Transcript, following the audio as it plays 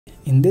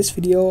In this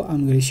video,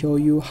 I'm going to show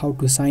you how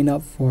to sign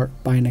up for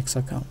Pionex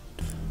account.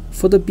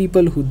 For the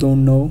people who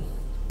don't know,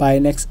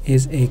 Pionex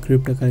is a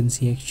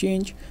cryptocurrency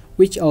exchange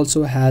which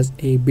also has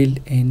a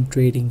built-in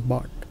trading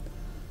bot.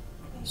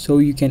 So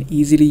you can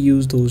easily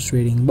use those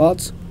trading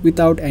bots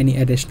without any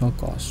additional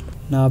cost.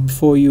 Now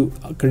before you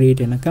create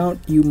an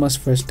account, you must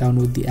first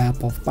download the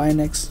app of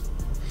Pionex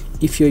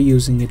if you're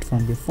using it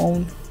from your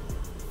phone.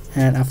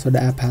 And after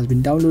the app has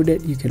been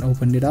downloaded, you can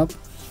open it up.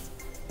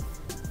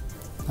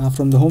 Now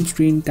from the home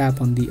screen,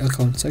 tap on the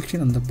account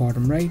section on the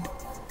bottom right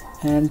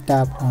and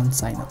tap on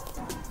sign up.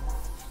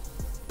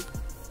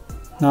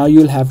 Now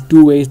you'll have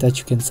two ways that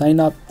you can sign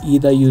up,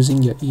 either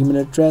using your email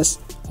address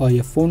or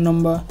your phone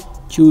number.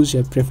 Choose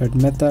your preferred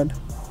method.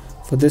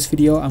 For this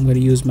video, I'm going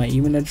to use my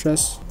email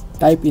address.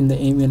 Type in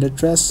the email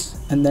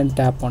address and then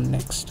tap on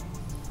next.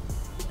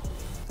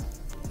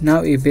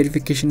 Now a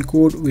verification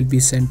code will be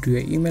sent to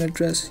your email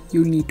address.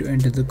 You need to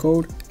enter the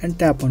code and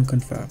tap on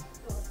confirm.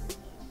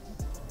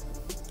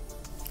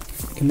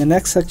 In the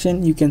next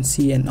section, you can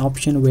see an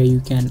option where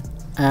you can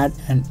add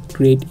and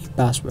create a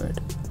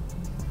password.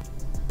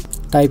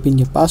 Type in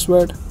your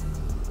password,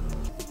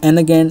 and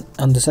again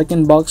on the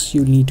second box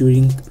you need to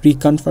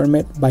reconfirm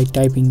it by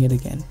typing it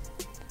again.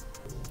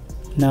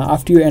 Now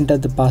after you enter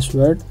the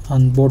password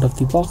on both of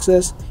the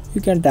boxes,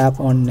 you can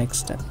tap on next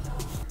step.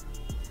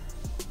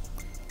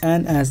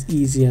 And as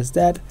easy as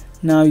that,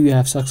 now you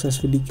have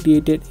successfully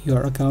created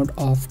your account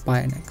of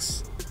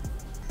Pionex.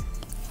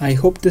 I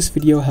hope this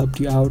video helped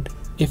you out.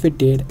 If it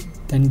did,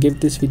 then give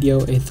this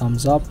video a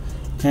thumbs up,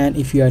 and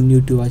if you are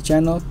new to our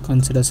channel,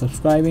 consider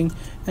subscribing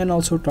and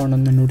also turn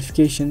on the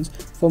notifications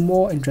for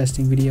more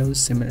interesting videos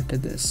similar to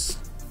this.